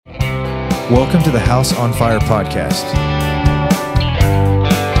Welcome to the House on Fire podcast.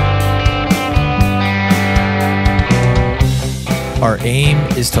 Our aim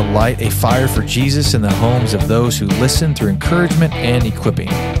is to light a fire for Jesus in the homes of those who listen through encouragement and equipping.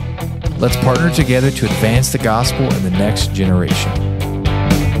 Let's partner together to advance the gospel in the next generation.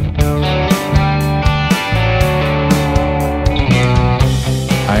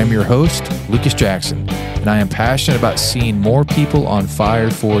 I am your host, Lucas Jackson, and I am passionate about seeing more people on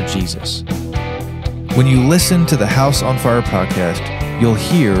fire for Jesus. When you listen to the House on Fire podcast, you'll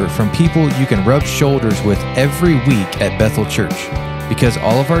hear from people you can rub shoulders with every week at Bethel Church, because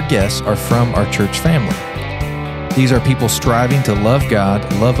all of our guests are from our church family. These are people striving to love God,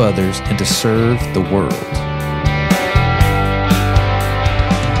 love others, and to serve the world.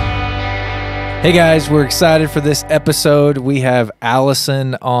 Hey guys, we're excited for this episode. We have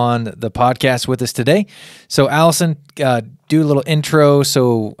Allison on the podcast with us today. So Allison, do a little intro.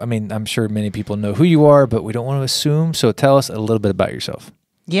 So, I'm sure many people know who you are, but we don't want to assume. So tell us a little bit about yourself.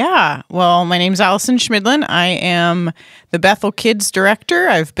 Yeah, well, my name's Allison Schmidlin. I am the Bethel Kids Director.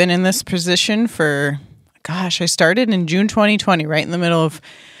 I've been in this position for, I started in June 2020, right in the middle of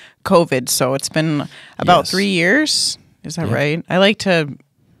COVID. So it's been about 3 years. Is that right? I like to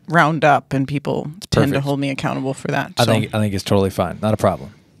round up, and people tend to hold me accountable for that. I think it's totally fine. Not a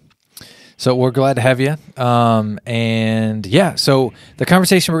problem. So we're glad to have you. So the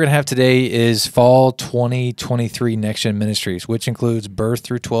conversation we're going to have today is Fall 2023 NextGen Ministries, which includes birth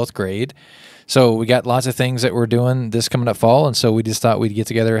through 12th grade. So we got lots of things that we're doing this coming up fall, and so we just thought we'd get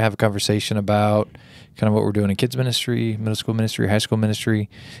together and have a conversation about kind of what we're doing in kids ministry, middle school ministry, high school ministry,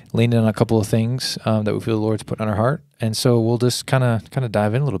 leaning on a couple of things that we feel the Lord's put on our heart. And so we'll just kind of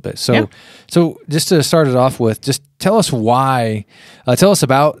dive in a little bit. So just to start it off with, just tell us about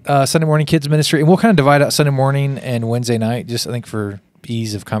Sunday morning kids ministry, and we'll kind of divide out Sunday morning and Wednesday night, just I think for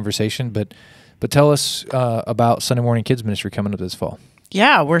ease of conversation. But tell us about Sunday morning kids ministry coming up this fall.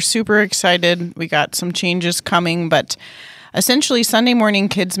 Yeah, we're super excited. We got some changes coming, but essentially, Sunday morning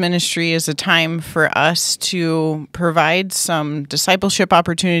kids ministry is a time for us to provide some discipleship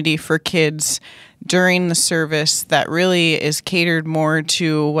opportunity for kids during the service that really is catered more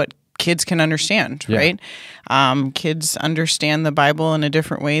to what kids can understand, right? Kids understand the Bible in a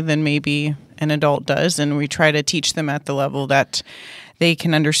different way than maybe an adult does, and we try to teach them at the level that they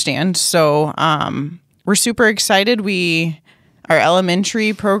can understand. So we're super excited. Our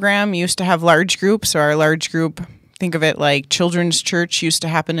elementary program used to have large groups, so our large group, think of it like children's church, used to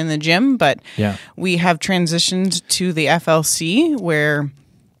happen in the gym, but we have transitioned to the FLC, where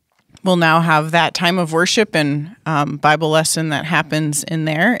we'll now have that time of worship and Bible lesson that happens in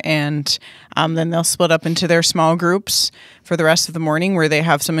there, and then they'll split up into their small groups for the rest of the morning, where they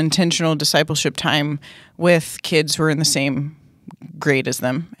have some intentional discipleship time with kids who are in the same grade as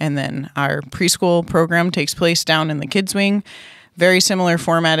them. And then our preschool program takes place down in the kids wing. Very similar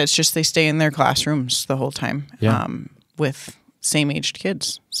format. It's just they stay in their classrooms the whole time with same-aged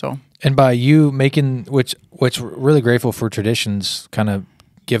kids. So, and by you making, which we're really grateful for traditions, kind of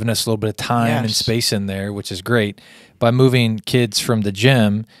giving us a little bit of time and space in there, which is great. By moving kids from the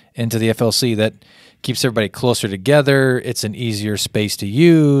gym into the FLC, that keeps everybody closer together. It's an easier space to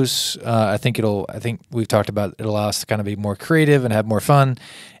use. I think we've talked about it'll allow us to kind of be more creative and have more fun,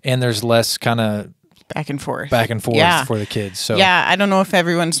 and there's less kind of back and forth for the kids. So I don't know if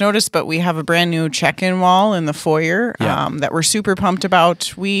everyone's noticed, but we have a brand new check-in wall in the foyer that we're super pumped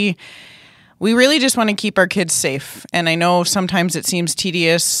about. We really just want to keep our kids safe, and I know sometimes it seems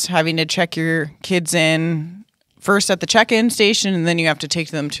tedious having to check your kids in first at the check-in station, and then you have to take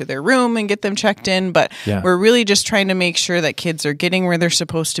them to their room and get them checked in. But we're really just trying to make sure that kids are getting where they're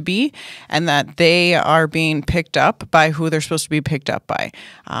supposed to be, and that they are being picked up by who they're supposed to be picked up by.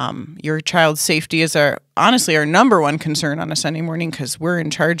 Your child's safety is honestly our number one concern on a Sunday morning, because we're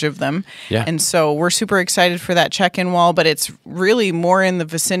in charge of them. And so we're super excited for that check-in wall, but it's really more in the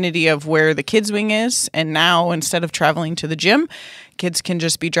vicinity of where the kids wing is. And now, instead of traveling to the gym, kids can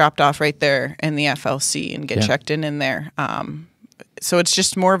just be dropped off right there in the FLC and get checked in there. So it's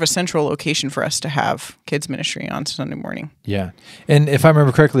just more of a central location for us to have kids ministry on Sunday morning. Yeah. And if I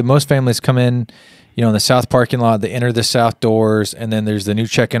remember correctly, most families come in, in the south parking lot, they enter the south doors, and then there's the new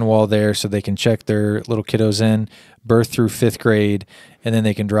check-in wall there so they can check their little kiddos in, birth through 5th grade, and then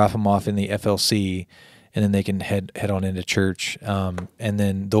they can drop them off in the FLC, and then they can head on into church, and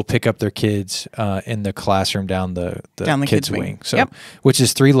then they'll pick up their kids in the classroom down the kids wing. So, which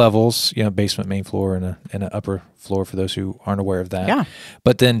is 3 levels, basement, main floor, and an upper floor for those who aren't aware of that. Yeah.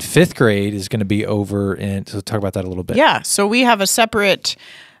 But then 5th grade is going to be over, and so talk about that a little bit. Yeah. So we have a separate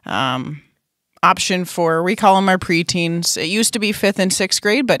option for, we call them our preteens. It used to be 5th and 6th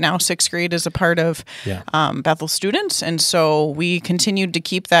grade, but now 6th grade is a part of Bethel students. And so we continued to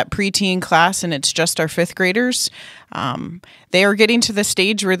keep that preteen class, and it's just our 5th graders. They are getting to the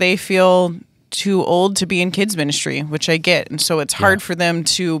stage where they feel too old to be in kids ministry, which I get. And so it's hard for them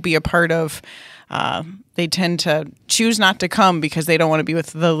to be a part of, they tend to choose not to come because they don't want to be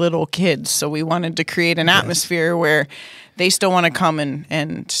with the little kids. So we wanted to create an atmosphere where they still want to come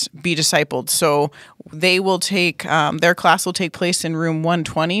and be discipled. So they will take, their class will take place in room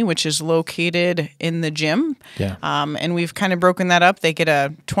 120, which is located in the gym. Yeah. And we've kind of broken that up. They get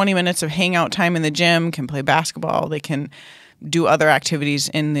a 20 minutes of hangout time in the gym, can play basketball. They can do other activities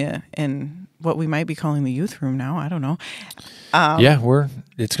in what we might be calling the youth room now. I don't know.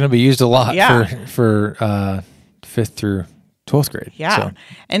 It's going to be used a lot for 5th through 12th grade. Yeah. So.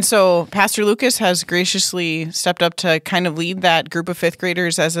 And so Pastor Lucas has graciously stepped up to kind of lead that group of 5th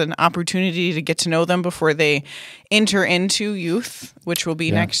graders as an opportunity to get to know them before they enter into youth, which will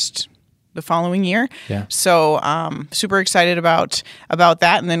be the following year. Yeah. So super excited about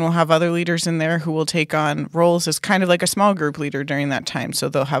that. And then we'll have other leaders in there who will take on roles as kind of like a small group leader during that time. So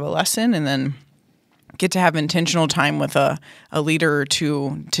they'll have a lesson and then get to have intentional time with a leader or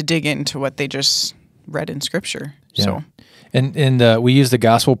two to dig into what they just read in Scripture. Yeah. So. And we use the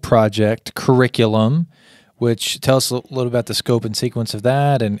Gospel Project curriculum, which tells us a little about the scope and sequence of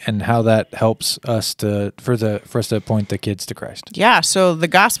that, and how that helps us for us to point the kids to Christ. Yeah. So the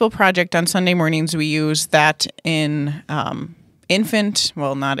Gospel Project on Sunday mornings, we use that in probably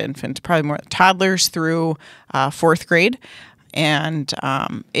more toddlers through 4th grade. And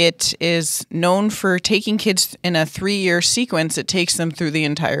it is known for taking kids in a 3-year sequence. It takes them through the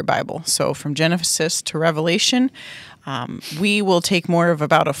entire Bible. So from Genesis to Revelation. We will take more of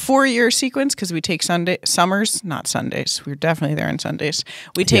about a 4-year sequence because we take summers, not Sundays. We're definitely there on Sundays.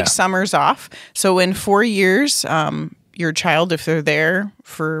 We take summers off. So in 4 years, your child, if they're there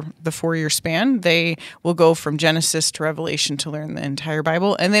for the 4-year span, they will go from Genesis to Revelation to learn the entire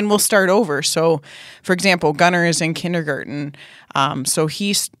Bible, and then we'll start over. So, for example, Gunnar is in kindergarten, so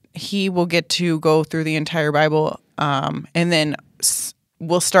he will get to go through the entire Bible, and then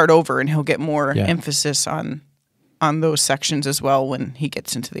we'll start over, and he'll get more emphasis on those sections as well when he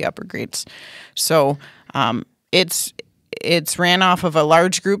gets into the upper grades. So it's ran off of a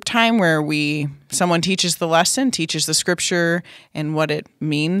large group time where someone teaches the lesson, teaches the Scripture and what it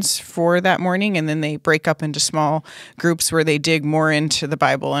means for that morning, and then they break up into small groups where they dig more into the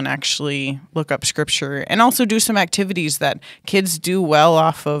Bible and actually look up Scripture, and also do some activities that kids do well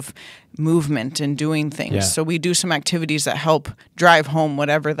off of movement and doing things. Yeah. So we do some activities that help drive home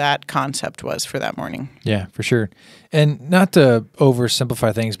whatever that concept was for that morning. Yeah, for sure. And not to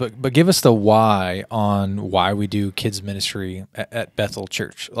oversimplify things, but give us the why on why we do kids ministry at Bethel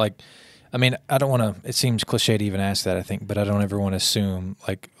Church. Like, I mean, I don't want to, it seems cliche to even ask that, I think, but I don't ever want to assume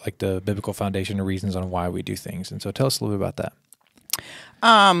like the biblical foundation or reasons on why we do things. And so tell us a little bit about that.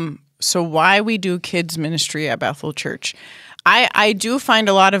 So why we do kids ministry at Bethel Church. I do find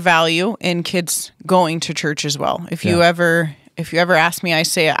a lot of value in kids going to church as well. If you ever ask me, I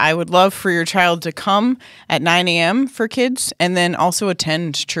say I would love for your child to come at 9 a.m. for kids and then also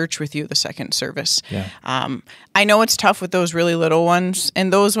attend church with you the second service. Yeah. I know it's tough with those really little ones,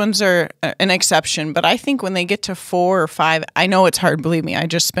 and those ones are an exception. But I think when they get to 4 or 5, I know it's hard. Believe me, I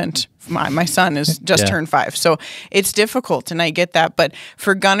just spent my son has just turned 5, so it's difficult, and I get that. But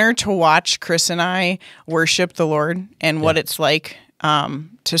for Gunnar to watch Chris and I worship the Lord and what it's like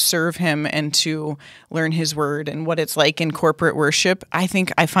to serve Him and to learn His Word and what it's like in corporate worship, I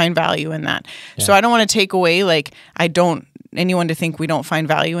think I find value in that. Yeah. So I don't want to take away anyone to think we don't find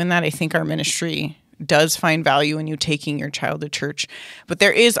value in that. I think our ministry does find value in you taking your child to church, but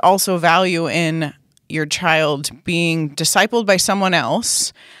there is also value in your child being discipled by someone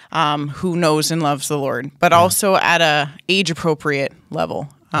else who knows and loves the Lord, but also at a age appropriate level.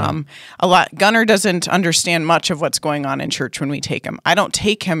 Gunnar doesn't understand much of what's going on in church when we take him. I don't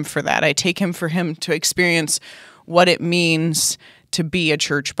take him for that. I take him for him to experience what it means to be a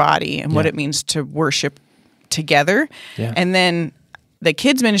church body and what it means to worship together. Yeah. And then the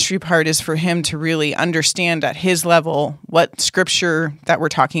kids ministry part is for him to really understand at his level what Scripture that we're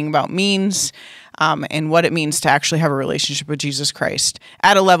talking about means, and what it means to actually have a relationship with Jesus Christ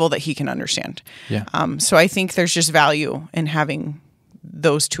at a level that he can understand. Yeah. So I think there's just value in having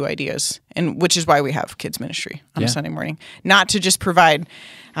those two ideas, and which is why we have kids ministry on a Sunday morning. Not to just provide,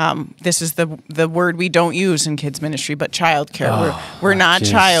 this is the word we don't use in kids ministry, but childcare. We're not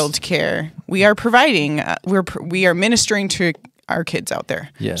childcare. We are providing. We are ministering to our kids out there.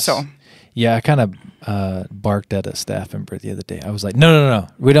 Yes. So Yeah, I kind of barked at a staff member the other day. I was like, no.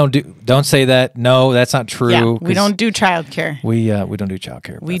 Don't say that. No, that's not true. Yeah, we don't do childcare. We don't do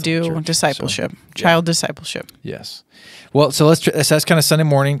childcare. We do discipleship, child discipleship. Yes. Well, so that's kind of Sunday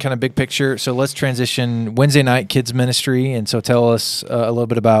morning, kind of big picture. So let's transition Wednesday night kids ministry. And so tell us a little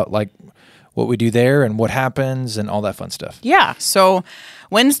bit about like what we do there and what happens and all that fun stuff. Yeah. So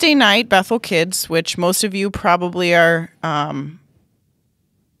Wednesday night, Bethel Kids, which most of you probably are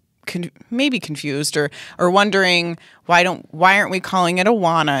maybe confused or wondering why aren't we calling it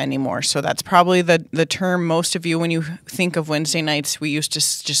Awana anymore? So that's probably the term most of you, when you think of Wednesday nights, we used to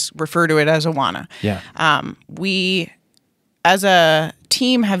just refer to it as Awana. Yeah. We, as a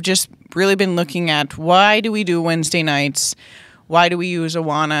team, have just really been looking at why do we do Wednesday nights? Why do we use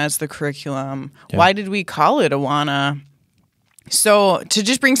Awana as the curriculum? Yeah. Why did we call it Awana? So to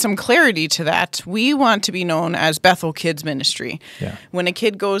just bring some clarity to that, we want to be known as Bethel Kids Ministry. Yeah. When a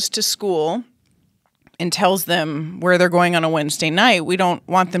kid goes to school and tells them where they're going on a Wednesday night, we don't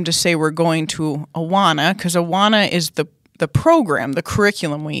want them to say we're going to Awana, because Awana is the program, the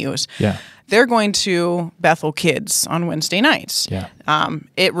curriculum we use. Yeah. They're going to Bethel Kids on Wednesday nights. Yeah.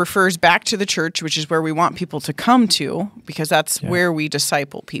 It refers back to the church, which is where we want people to come to, because that's where we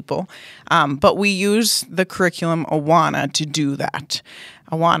disciple people. But we use the curriculum Awana to do that.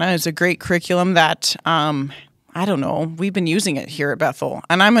 Awana is a great curriculum that, I don't know, we've been using it here at Bethel.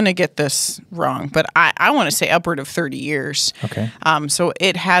 And I'm going to get this wrong, but I want to say upward of 30 years. Okay. So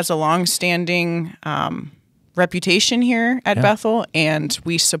it has a long-standing reputation here at Bethel, and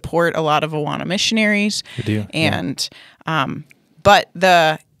we support a lot of Awana missionaries. We do. And but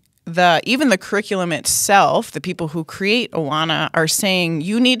even the curriculum itself, the people who create Awana are saying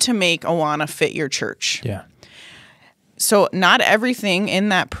you need to make Awana fit your church. Yeah. So not everything in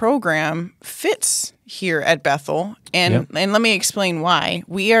that program fits here at Bethel, and let me explain why.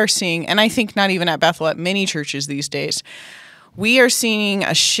 We are seeing, and I think not even at Bethel, at many churches these days, we are seeing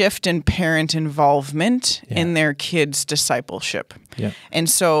a shift in parent involvement in their kids' discipleship. Yeah. And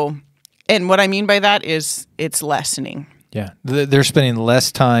so, and what I mean by that is it's lessening. Yeah. They're spending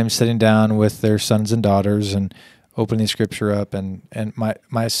less time sitting down with their sons and daughters and opening scripture up. And my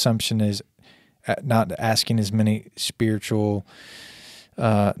assumption is not asking as many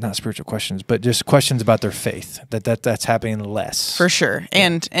not spiritual questions, but just questions about their faith, that's happening less. For sure.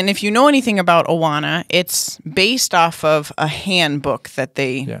 Yeah. And if you know anything about Awana, it's based off of a handbook that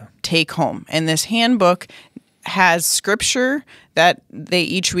they take home. And this handbook has scripture that they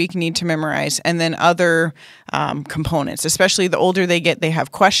each week need to memorize, and then other components. Especially the older they get, they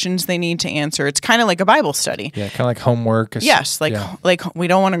have questions they need to answer. It's kind of like a Bible study. Yeah, kind of like homework. Yes, like we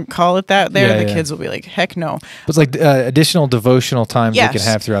don't want to call it that there. The kids will be like, heck no. But it's like additional devotional time they can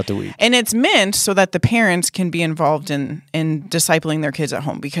have throughout the week. And it's meant so that the parents can be involved in discipling their kids at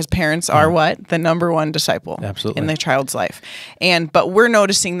home, because parents are what? The number one disciple in their child's life. But we're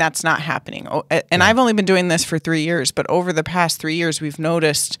noticing that's not happening. And I've only been doing this for 3 years, but over the past 3 years, we've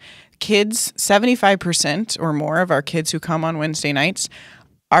noticed kids, 75% or more of our kids who come on Wednesday nights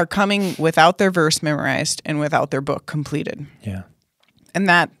are coming without their verse memorized and without their book completed. Yeah. And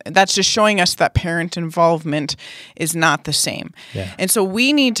that's just showing us that parent involvement is not the same. Yeah. And so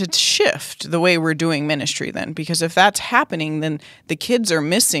we need to shift the way we're doing ministry then, because if that's happening, then the kids are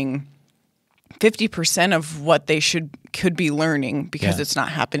missing 50% of what they could be learning because it's not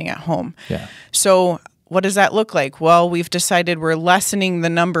happening at home. Yeah. So what does that look like? Well, we've decided we're lessening the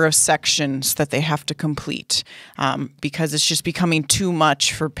number of sections that they have to complete because it's just becoming too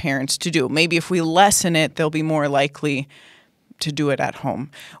much for parents to do. Maybe if we lessen it, they'll be more likely to do it at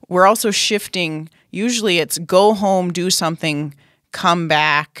home. We're also shifting. Usually it's go home, do something, come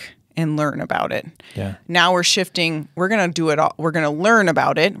back, and learn about it. Yeah. Now we're shifting. We're going to do it all. We're going to learn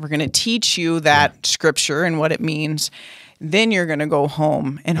about it. We're going to teach you that scripture and what it means. Then you're going to go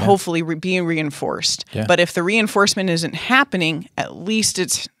home and hopefully be reinforced. Yeah. But if the reinforcement isn't happening, at least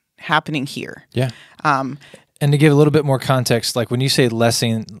it's happening here. Yeah. And to give a little bit more context, like when you say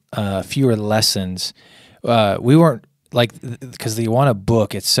fewer lessons, we weren't like, because the Awana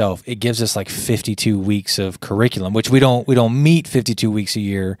book itself, it gives us like 52 weeks of curriculum, which we don't meet 52 weeks a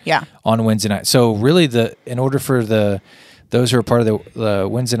year on Wednesday night. So really in order for those who are part of the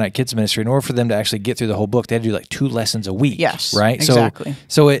Wednesday night kids ministry, in order for them to actually get through the whole book, they had to do like 2 lessons a week. Yes, right. Exactly.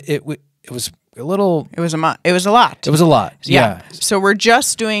 So it was a little. It was a lot. It was a lot. Yeah. So we're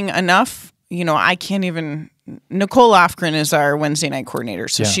just doing enough. I can't even. Nicole Lofgren is our Wednesday night coordinator,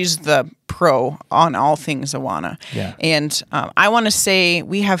 so she's the pro on all things Awana. Yeah. And I want to say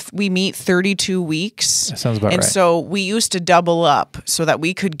we meet 32 weeks. That sounds about right. And so we used to double up so that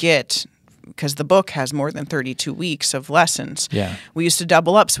we could get because the book has more than 32 weeks of lessons. Yeah. We used to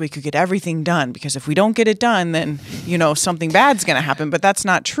double up so we could get everything done, because if we don't get it done, then, something bad's going to happen. But that's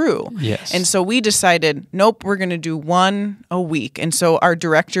not true. Yes. And so we decided, nope, we're going to do one a week. And so our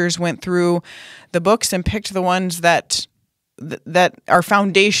directors went through the books and picked the ones that are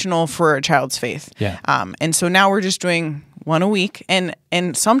foundational for a child's faith. Yeah. And so now we're just doing one a week. And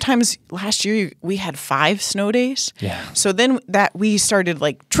sometimes last year we had 5 snow days. Yeah. So then that we started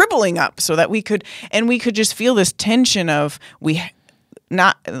like tripling up so that we could just feel this tension of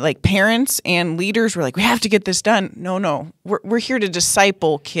not like parents and leaders were like, we have to get this done. No, we're here to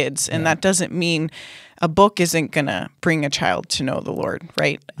disciple kids. And that doesn't mean a book isn't going to bring a child to know the Lord,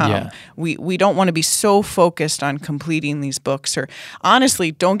 right? We don't want to be so focused on completing these books. Or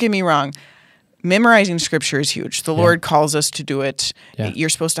honestly, don't get me wrong, memorizing scripture is huge. The Lord calls us to do it. Yeah. You're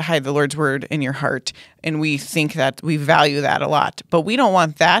supposed to hide the Lord's word in your heart. And we think that we value that a lot. But we don't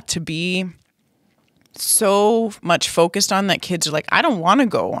want that to be so much focused on that kids are like, I don't want to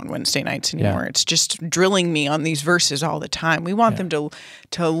go on Wednesday nights anymore. It's just drilling me on these verses all the time. We want them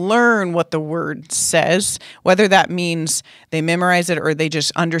to learn what the word says, whether that means they memorize it or they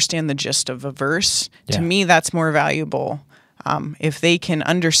just understand the gist of a verse. To me, that's more valuable. If they can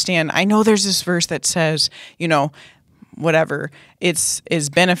understand, I know there's this verse that says, whatever, is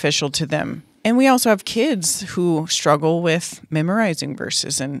beneficial to them. And we also have kids who struggle with memorizing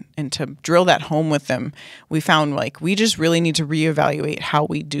verses, and to drill that home with them, we found like we just really need to reevaluate how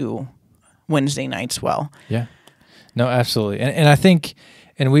we do Wednesday nights well. Yeah. No, absolutely. And I think,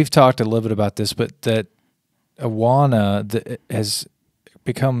 and we've talked a little bit about this, but that Awana has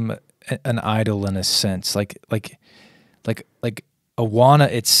become an idol in a sense. Like Awana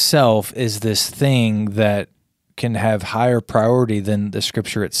itself is this thing that can have higher priority than the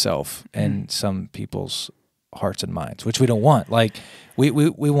scripture itself in some people's hearts and minds, which we don't want. Like we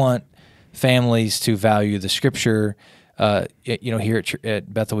want families to value the scripture. Here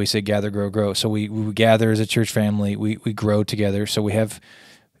at Bethel we say gather, grow, grow. So we gather as a church family. We grow together. So we have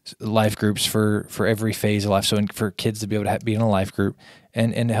life groups for every phase of life. So for kids to be able to be in a life group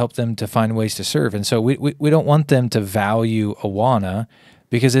and to help them to find ways to serve. And so we don't want them to value Awana,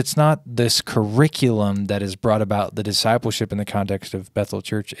 because it's not this curriculum that has brought about the discipleship in the context of Bethel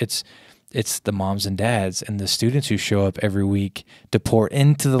Church. It's the moms and dads and the students who show up every week to pour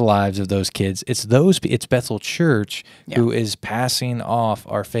into the lives of those kids. It's Bethel Church who is passing off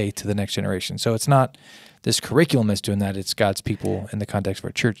our faith to the next generation. So it's not this curriculum that's doing that. It's God's people in the context of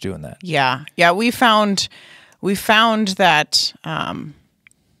our church doing that. Yeah. We found that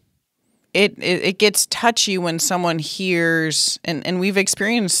it gets touchy when someone hears, and we've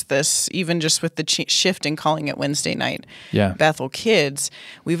experienced this even just with the shift in calling it Wednesday night Bethel Kids.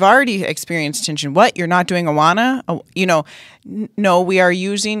 We've already experienced tension. What? You're not doing Awana? No, we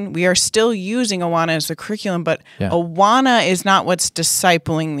are still using Awana as the curriculum, but Awana is not what's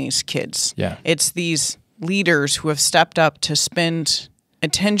discipling these kids. Yeah. It's these leaders who have stepped up to spend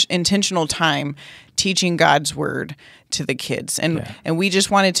intentional time teaching God's word to the kids. And we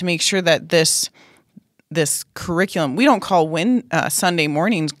just wanted to make sure that this curriculum, we don't call Sunday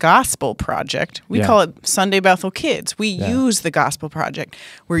mornings Gospel Project. We call it Sunday Bethel Kids. We use the Gospel Project.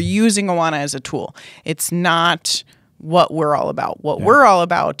 We're using Awana as a tool. It's not what we're all about. What we're all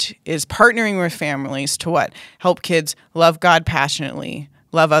about is partnering with families to help kids love God passionately,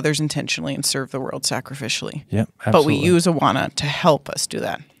 love others intentionally, and serve the world sacrificially. Yeah, absolutely. But we use Awana to help us do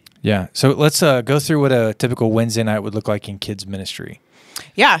that. Yeah. So let's go through what a typical Wednesday night would look like in kids ministry.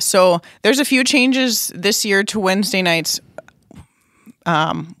 Yeah. So there's a few changes this year to Wednesday nights.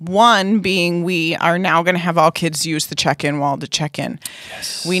 One being we are now going to have all kids use the check-in wall to check in.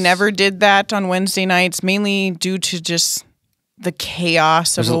 Yes. We never did that on Wednesday nights, mainly due to just the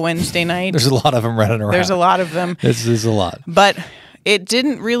chaos of a Wednesday night. There's a lot of them running around. There's a lot of them. This is a lot. But it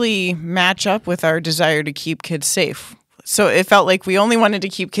didn't really match up with our desire to keep kids safe. So it felt like we only wanted to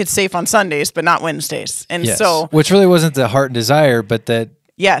keep kids safe on Sundays, but not Wednesdays. And so, which really wasn't the heart and desire, but that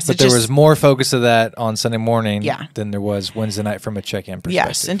yes, but there was more focus of that on Sunday morning than there was Wednesday night from a check-in perspective.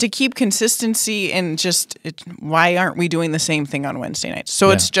 Yes, and to keep consistency and why aren't we doing the same thing on Wednesday nights? So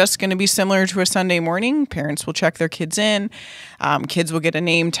it's just going to be similar to a Sunday morning. Parents will check their kids in. Kids will get a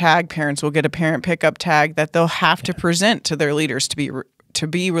name tag. Parents will get a parent pickup tag that they'll have to present to their leaders to be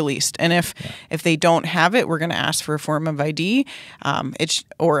released. And if they don't have it, we're going to ask for a form of ID,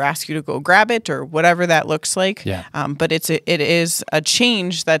 or ask you to go grab it, or whatever that looks like. Yeah. But it is a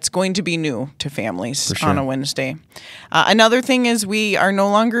change that's going to be new to families on a Wednesday. Another thing is we are no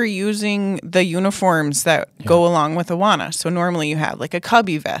longer using the uniforms that go along with Awana. So normally you have like a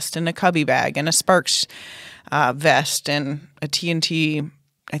cubby vest and a cubby bag and a Sparks vest and a TNT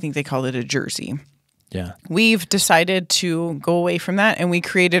I think they called it a jersey. Yeah. We've decided to go away from that, and we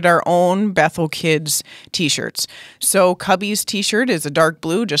created our own Bethel Kids t-shirts. So Cubby's t-shirt is a dark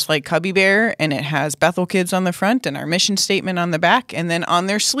blue, just like Cubby Bear, and it has Bethel Kids on the front and our mission statement on the back. And then on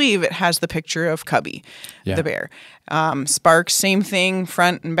their sleeve, it has the picture of Cubby, the bear. Sparks, same thing,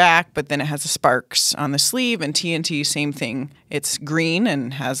 front and back, but then it has a Sparks on the sleeve, and TNT, same thing. It's green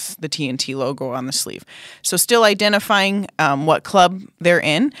and has the TNT logo on the sleeve. So still identifying what club they're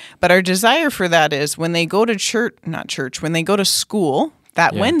in, but our desire for that is when they go to when they go to school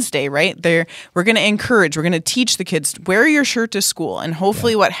that Wednesday, right? We're going to encourage, we're going to teach the kids, wear your shirt to school. And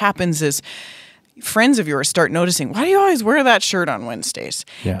hopefully what happens is friends of yours start noticing, why do you always wear that shirt on Wednesdays?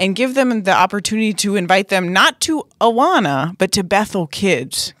 Yeah. And give them the opportunity to invite them not to Awana, but to Bethel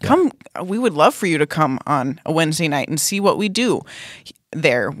Kids. Yeah. Come, we would love for you to come on a Wednesday night and see what we do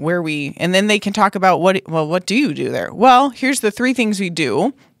there, and then they can talk about what do you do there? Well, here's the 3 things we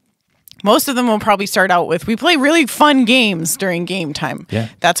do. Most of them will probably start out with, we play really fun games during game time. Yeah.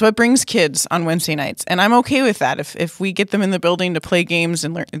 That's what brings kids on Wednesday nights. And I'm okay with that. If we get them in the building to play games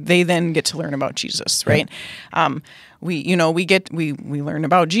and they then get to learn about Jesus, right? We learn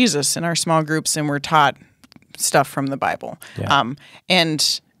about Jesus in our small groups, and we're taught stuff from the Bible. Yeah.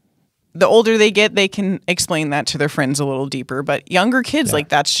 And the older they get, they can explain that to their friends a little deeper. But younger kids,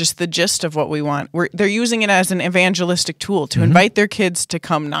 that's just the gist of what we want. They're using it as an evangelistic tool to invite their kids to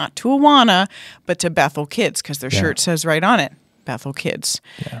come not to Awana, but to Bethel Kids, because their shirt says right on it, Bethel Kids.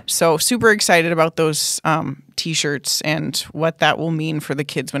 Yeah. So super excited about those T-shirts and what that will mean for the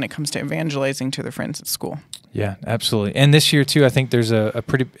kids when it comes to evangelizing to their friends at school. Yeah, absolutely. And this year, too, I think there's a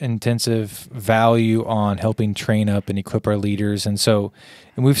pretty intensive value on helping train up and equip our leaders. And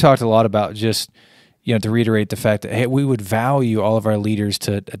we've talked a lot about just, to reiterate the fact that, hey, we would value all of our leaders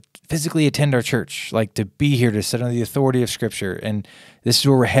to physically attend our church, like to be here, to sit under the authority of Scripture. And this is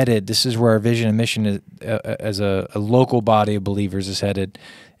where we're headed. This is where our vision and mission is, as a local body of believers is headed.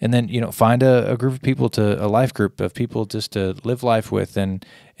 And then, find a group of people, a life group of people just to live life with and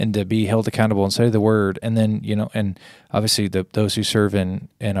to be held accountable and study the Word. And then, and obviously those who serve in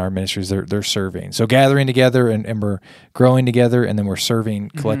our ministries, they're serving. So gathering together and we're growing together, and then we're serving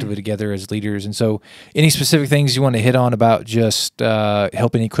collectively together as leaders. And so any specific things you want to hit on about just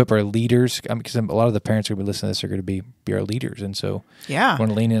helping equip our leaders? Because a lot of the parents who are going to be listening to this are going to be our leaders. And so you want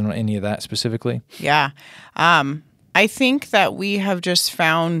to lean in on any of that specifically? Yeah. I think that we have just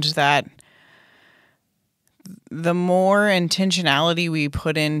found that the more intentionality we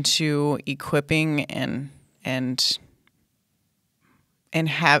put into equipping and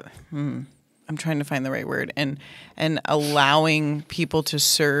have, I'm trying to find the right word, and allowing people to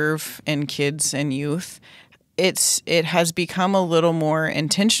serve in kids and youth, it has become a little more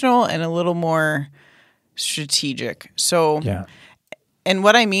intentional and a little more strategic. So, and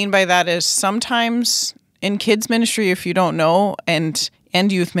what I mean by that is sometimes in kids ministry, if you don't know, and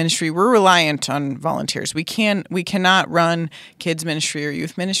youth ministry, we're reliant on volunteers. We cannot run kids ministry or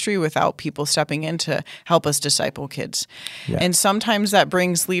youth ministry without people stepping in to help us disciple kids. Yeah. And sometimes that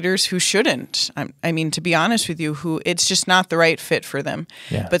brings leaders who shouldn't. I mean, to be honest with you, who it's just not the right fit for them.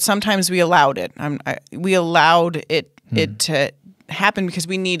 Yeah. But sometimes we allowed it. We allowed it to happen because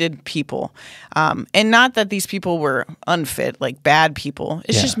we needed people. And not that these people were unfit, like bad people.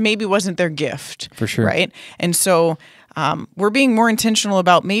 It's just maybe wasn't their gift. For sure. Right? And so we're being more intentional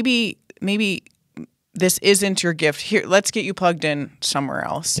about maybe this isn't your gift. Here, let's get you plugged in somewhere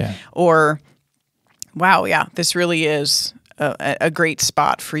else. Yeah. Or, wow, this really is a great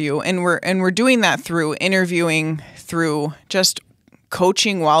spot for you. And we're doing that through interviewing, through just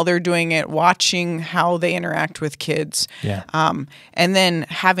coaching while they're doing it, watching how they interact with kids, and then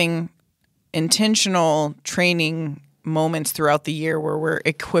having intentional training moments throughout the year where we're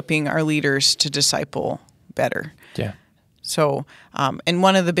equipping our leaders to disciple better. Yeah. So, and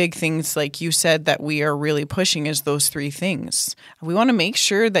one of the big things, like you said, that we are really pushing is those 3 things. We want to make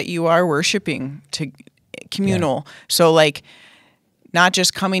sure that you are worshiping to communal. Yeah. So, like, not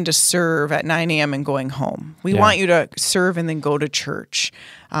just coming to serve at 9 a.m. and going home. We want you to serve and then go to church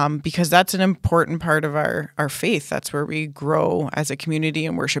because that's an important part of our faith. That's where we grow as a community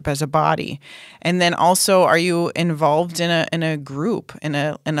and worship as a body. And then also, are you involved in a group, in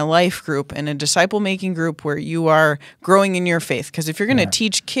a life group, in a disciple-making group where you are growing in your faith? Because if you're going to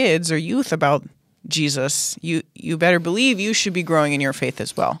teach kids or youth about Jesus, you better believe you should be growing in your faith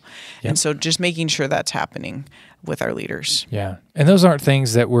as well. Yep. And so just making sure that's happening with our leaders. Yeah. And those aren't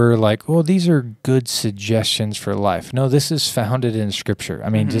things that we're like, well, these are good suggestions for life. No, this is founded in Scripture. I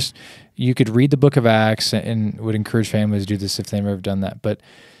mean, just you could read the book of Acts, and would encourage families to do this if they've never done that. But,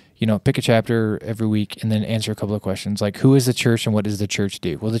 pick a chapter every week and then answer a couple of questions like, who is the church and what does the church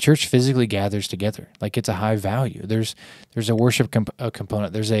do? Well, the church physically gathers together. Like, it's a high value. There's a worship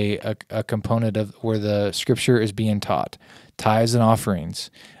component. There's a component of where the scripture is being taught, tithes and offerings,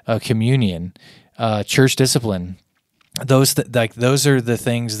 communion, church discipline. Those are the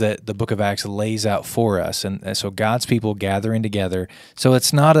things that the book of Acts lays out for us. And so God's people gathering together. So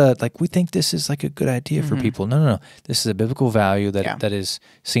it's not we think this is like a good idea for people. No. This is a biblical value that is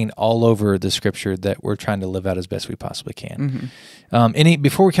seen all over the scripture that we're trying to live out as best we possibly can.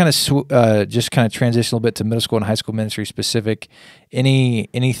 Before we kind of just kind of transition a little bit to middle school and high school ministry specific,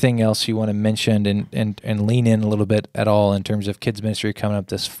 anything else you want to mention and lean in a little bit at all in terms of kids ministry coming up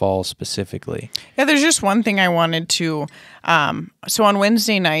this fall specifically? Yeah, there's just one thing I wanted to. So on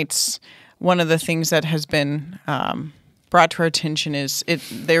Wednesday nights, one of the things that has been brought to our attention is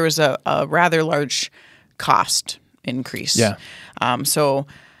there was a rather large cost increase. Yeah. So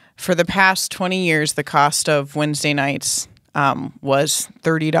for the past 20 years, the cost of Wednesday nights was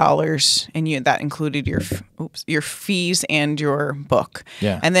 $30, and that included your fees and your book.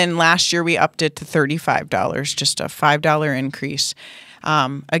 Yeah. And then last year we upped it to $35, just a $5 increase.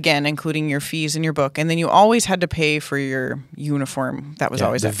 Again, including your fees and your book. And then you always had to pay for your uniform. That was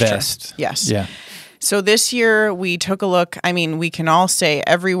always the extra. vest. Yes. Yeah. So this year we took a look. I mean, we can all say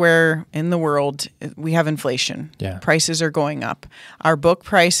everywhere in the world we have inflation. Yeah. Prices are going up. Our book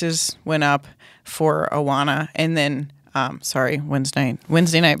prices went up for Awana, and then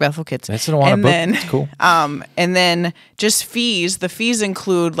Wednesday night Bethel Kids. That's an Awana book. That's cool. And then just fees. The fees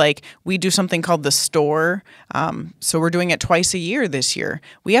include, like, we do something called the store. So we're doing it twice a year this year.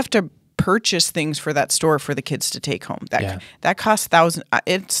 We have to purchase things for that store for the kids to take home. That costs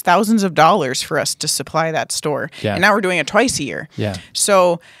thousands of dollars for us to supply that store. Yeah. And now we're doing it twice a year. Yeah.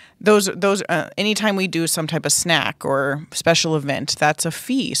 So those anytime we do some type of snack or special event, that's a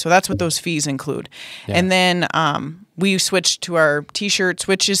fee. So that's what those fees include. Yeah. And then we switched to our T-shirts,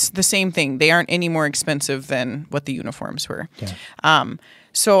 which is the same thing. They aren't any more expensive than what the uniforms were. Yeah.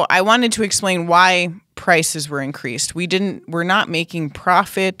 So I wanted to explain why prices were increased. We're not making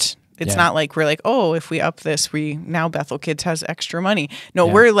profit. It's not like we're like, oh, if we up this, now Bethel Kids has extra money.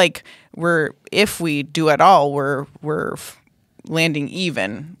 No, if we do at all, we're landing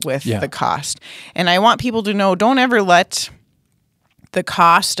even with the cost. And I want people to know, don't ever let the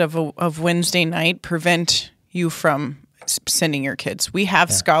cost of Wednesday night prevent you from sending your kids. We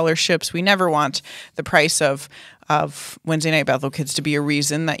have scholarships. We never want the price of Wednesday night Bethel Kids to be a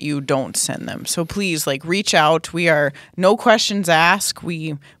reason that you don't send them. So please, reach out. We are no questions asked.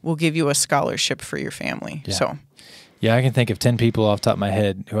 We will give you a scholarship for your family. Yeah. So. Yeah, I can think of 10 people off the top of my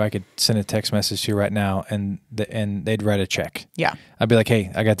head who I could send a text message to right now, and they'd write a check. Yeah. I'd be like,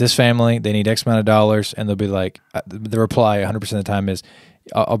 hey, I got this family. They need X amount of dollars. And they'll be like, the reply 100% of the time is,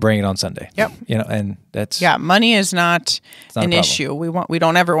 I'll bring it on Sunday. Yep. And that's... Yeah, money is not an issue. We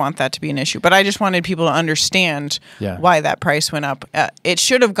don't ever want that to be an issue. But I just wanted people to understand why that price went up. It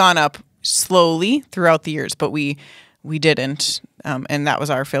should have gone up slowly throughout the years, but we didn't. And that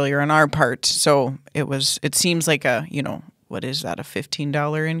was our failure on our part. So it seems like what is that, a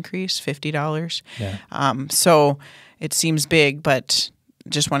 $15 increase, $50? Yeah. So it seems big, but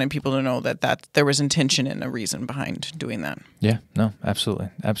just wanted people to know that there was intention and a reason behind doing that. Yeah, no,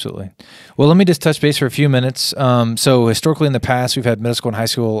 absolutely. Well, let me just touch base for a few minutes. So historically in the past, we've had middle school and high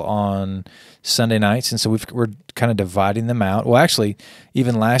school on Sunday nights, and so we're kind of dividing them out. Well, actually,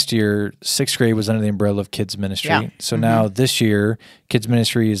 even last year, 6th grade was under the umbrella of kids ministry. Yeah. So now this year, kids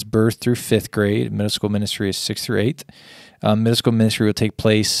ministry is birth through 5th grade. Middle school ministry is 6th through 8th. Middle school ministry will take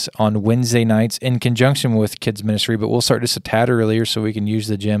place on Wednesday nights in conjunction with kids ministry, but we'll start just a tad earlier so we can use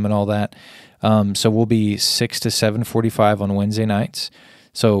the gym and all that. So we'll be 6 to 7:45 on Wednesday nights.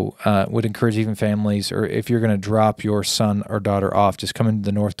 So would encourage even families, or if you're going to drop your son or daughter off, just come into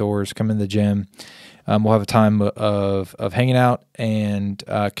the north doors, come in the gym. We'll have a time of hanging out and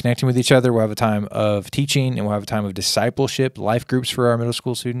connecting with each other. We'll have a time of teaching, and we'll have a time of discipleship, life groups for our middle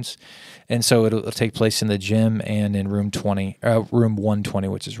school students. And so it'll take place in the gym and in room 120,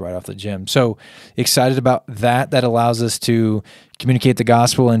 which is right off the gym. So excited about that. That allows us to communicate the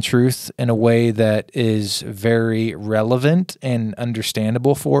gospel and truth in a way that is very relevant and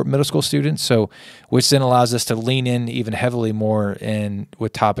understandable for middle school students. So, which then allows us to lean in even heavily more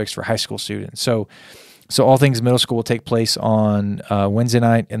with topics for high school students. So all things middle school will take place on Wednesday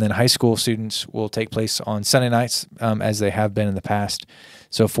night, and then high school students will take place on Sunday nights, as they have been in the past.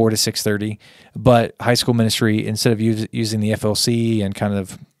 So 4 to 6:30. But high school ministry, instead of using the FLC and kind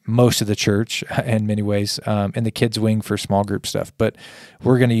of most of the church in many ways, and the kids wing for small group stuff, but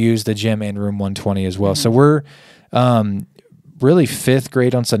we're going to use the gym and room 120 as well. Mm-hmm. So really 5th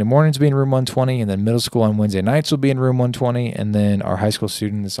grade on Sunday mornings will be in room 120, and then middle school on Wednesday nights will be in room 120, and then our high school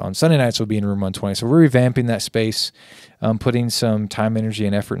students on Sunday nights will be in room 120. So we're revamping that space, putting some time, energy,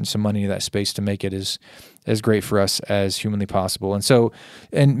 and effort and some money into that space to make it as great for us as humanly possible. And so,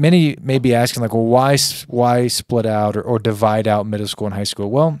 and many may be asking, like, well, why split out or divide out middle school and high school?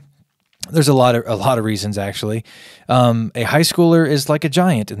 Well, there's a lot of reasons, actually. A high schooler is like a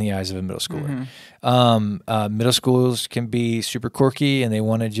giant in the eyes of a middle schooler. Middle schoolers can be super quirky, and they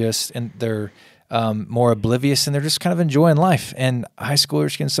want to and they're more oblivious, and they're just kind of enjoying life. And high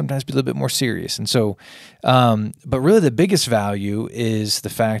schoolers can sometimes be a little bit more serious. And so, but really the biggest value is the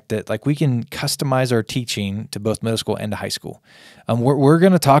fact that, like, we can customize our teaching to both middle school and to high school. We're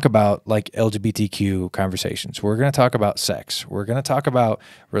going to talk about, like, LGBTQ conversations. We're going to talk about sex. We're going to talk about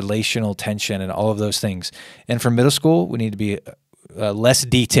relational tension and all of those things. And for middle school, we need to be less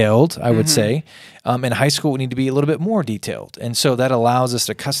detailed, I would say. In high school, we need to be a little bit more detailed. And so that allows us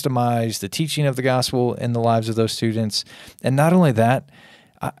to customize the teaching of the gospel in the lives of those students. And not only that,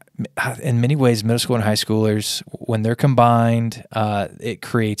 in many ways, middle school and high schoolers, when they're combined, it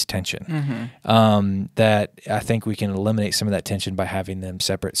creates tension. That I think we can eliminate some of that tension by having them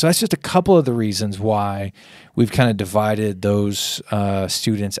separate. So that's just a couple of the reasons why we've kind of divided those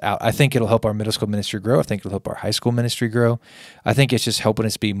students out. I think it'll help our middle school ministry grow. I think it'll help our high school ministry grow. I think it's just helping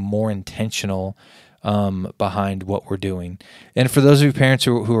us be more intentional behind what we're doing. And for those of you parents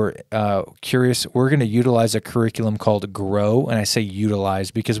who are curious, we're going to utilize a curriculum called Grow. And I say utilize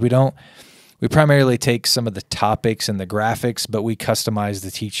because we primarily take some of the topics and the graphics, but we customize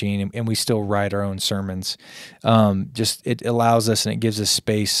the teaching, and we still write our own sermons. It allows us, and it gives us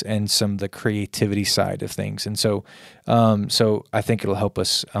space and some of the creativity side of things. And so I think it'll help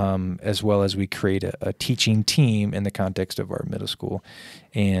us as well as we create a teaching team in the context of our middle school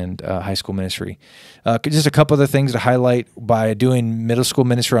and high school ministry. Just a couple other things to highlight. By doing middle school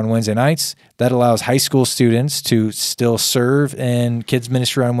ministry on Wednesday nights, that allows high school students to still serve in kids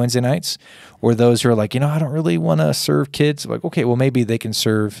ministry on Wednesday nights, or those who are like, I don't really want to serve kids. Like, okay, well, maybe they can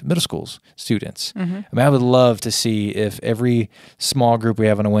serve middle school students. I mean, I would love to see if every small group we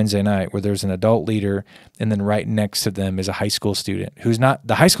have on a Wednesday night where there's an adult leader, and then right next to them is a high school student who's not,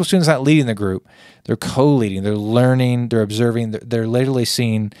 the high school student's not leading the group. They're co-leading, they're learning, they're observing, they're literally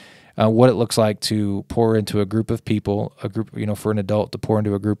seeing what it looks like to pour into a group of people, for an adult to pour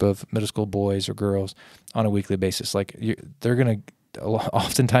into a group of middle school boys or girls on a weekly basis. Like, they're going to,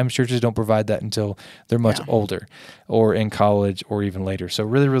 oftentimes churches don't provide that until they're much older or in college or even later. So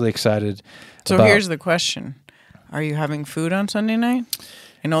really, really excited. So here's the question. Are you having food on Sunday night?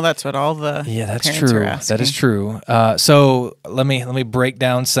 I know that's what all the that's parents true. are asking. That is true. So let me break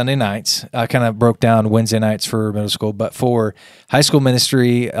down Sunday nights. I kind of broke down Wednesday nights for middle school, but for high school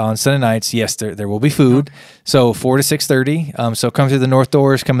ministry on Sunday nights, yes, there will be food. So 4 to 6:30. So come through the north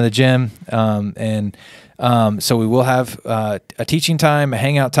doors, come in the gym, so we will have a teaching time, a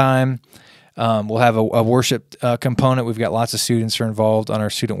hangout time. We'll have a worship component. We've got lots of students who are involved on our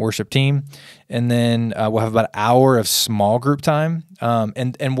student worship team. And then we'll have about an hour of small group time.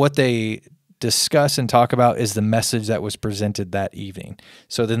 And what they discuss and talk about is the message that was presented that evening.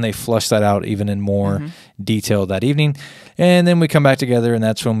 So then they flush that out even in more detail that evening. And then we come back together, and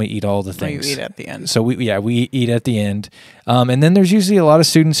that's when we eat all the things. You eat at the end. So we eat at the end. And then there's usually a lot of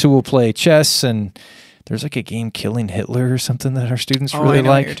students who will play chess, and there's like a game, Killing Hitler or something, that our students really I know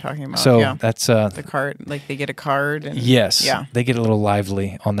like. What you're talking about. So that's the card, like they get a card. And, yes, they get a little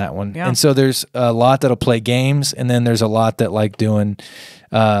lively on that one. Yeah. And so there's a lot that'll play games, and then there's a lot that like doing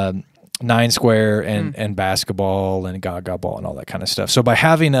 9 square and basketball and gaga ball and all that kind of stuff. So by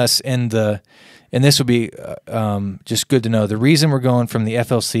having us and this would be just good to know, the reason we're going from the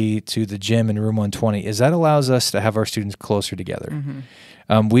FLC to the gym in room 120 is that allows us to have our students closer together.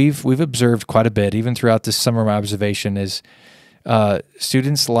 We've observed quite a bit, even throughout this summer. My observation is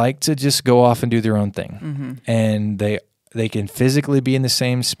students like to just go off and do their own thing, and they can physically be in the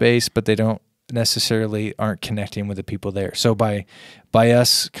same space, but they don't necessarily aren't connecting with the people there. So by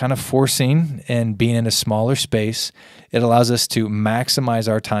us kind of forcing and being in a smaller space, it allows us to maximize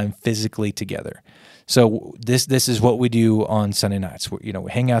our time physically together. So this is what we do on Sunday nights. We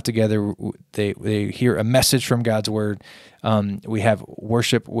hang out together. They hear a message from God's word. We have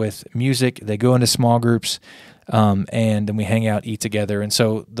worship with music. They go into small groups, and then we hang out, eat together. And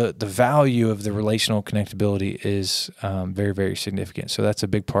so the value of the relational connectability is very, very significant. So that's a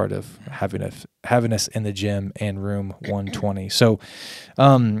big part of having us in the gym and room 120. So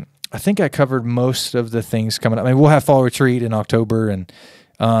I think I covered most of the things coming up. I mean, we'll have fall retreat in October, and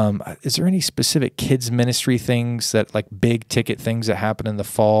is there any specific kids ministry things that, like, big ticket things that happen in the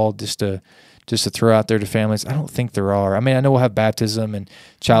fall, just to just to throw out there to families? I don't think there are. I mean, I know we'll have baptism and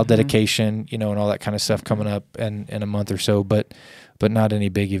child dedication, and all that kind of stuff coming up in a month or so, but not any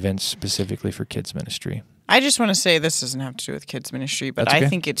big events specifically for kids ministry. I just want to say this doesn't have to do with kids ministry, but I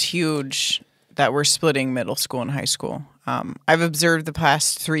think it's huge that we're splitting middle school and high school. I've observed the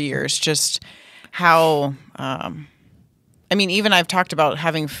past 3 years just how, even I've talked about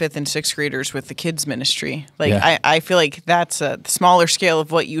having 5th and 6th graders with the kids ministry. I feel like that's a smaller scale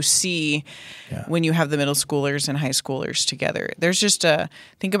of what you see when you have the middle schoolers and high schoolers together. There's just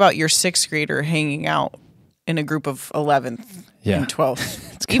think about your 6th grader hanging out in a group of 11th and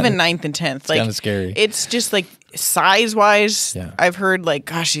 12th, even 9th and 10th. It's kind of scary. It's just size-wise, I've heard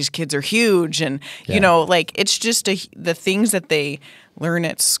gosh, these kids are huge. And, it's just the things that they learn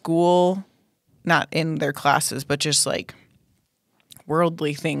at school, not in their classes, but just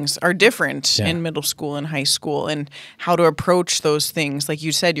worldly things are different in middle school and high school, and how to approach those things. Like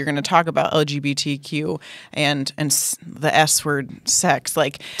you said, you're going to talk about LGBTQ and the S word, sex.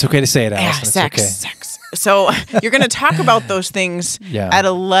 It's okay to say it, Allison. Sex. So you're going to talk about those things at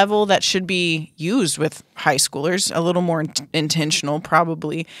a level that should be used with high schoolers, a little more intentional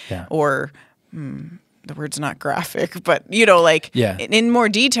probably, or the word's not graphic, but in more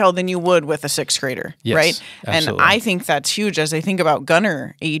detail than you would with a 6th grader, right? Absolutely. And I think that's huge. As I think about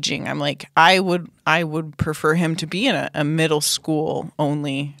Gunnar aging, I'm I would prefer him to be in a middle school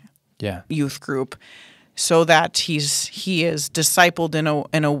only youth group, so that he is discipled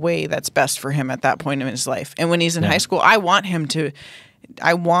in a way that's best for him at that point in his life. And when he's in high school, I want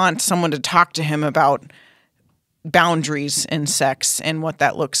someone to talk to him about boundaries in sex and what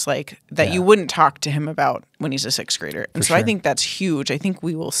that looks like that you wouldn't talk to him about when he's a 6th grader. And I think that's huge. I think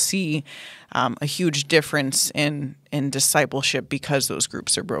we will see a huge difference in discipleship because those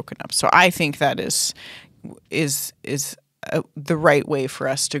groups are broken up. So I think that is the right way for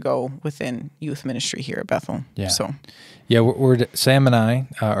us to go within youth ministry here at Bethel. We're Sam and I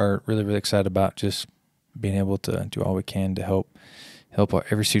are really, really excited about just being able to do all we can to help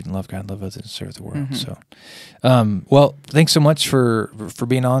every student love God, love others, and serve the world. So, thanks so much for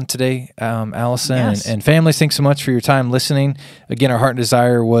being on today, Allison, and families. Thanks so much for your time listening. Again, our heart and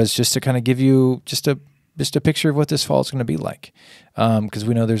desire was just to kind of give you just a picture of what this fall is going to be like, because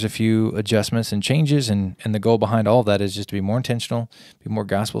we know there's a few adjustments and changes, and the goal behind all of that is just to be more intentional, be more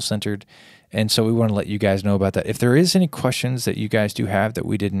gospel-centered. And so we want to let you guys know about that. If there is any questions that you guys do have that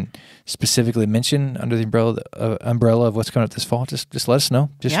we didn't specifically mention under the umbrella of what's coming up this fall, just let us know.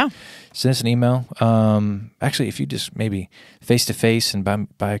 Just send us an email. Actually, if you just maybe face-to-face and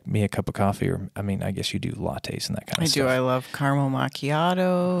buy me a cup of coffee, or I guess you do lattes and that kind of stuff. I love caramel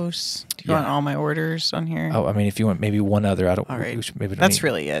macchiatos. Do you want all my orders on here? Oh, if you want maybe one other, I don't. All right. That's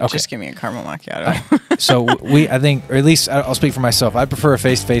really it. Okay. Just give me a caramel macchiato. So I think, or at least I'll speak for myself. I prefer a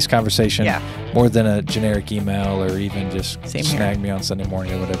face-to-face conversation more than a generic email, or even just snag me on Sunday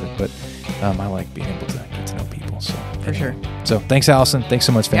morning or whatever. But I like being able to get to know people. So for sure. So thanks, Allison. Thanks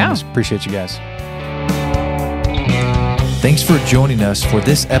so much, families. Appreciate you guys. Thanks for joining us for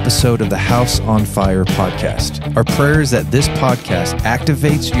this episode of the House on Fire podcast. Our prayer is that this podcast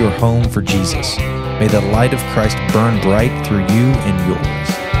activates your home for Jesus. May the light of Christ burn bright through you and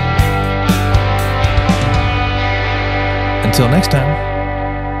yours. Until next time.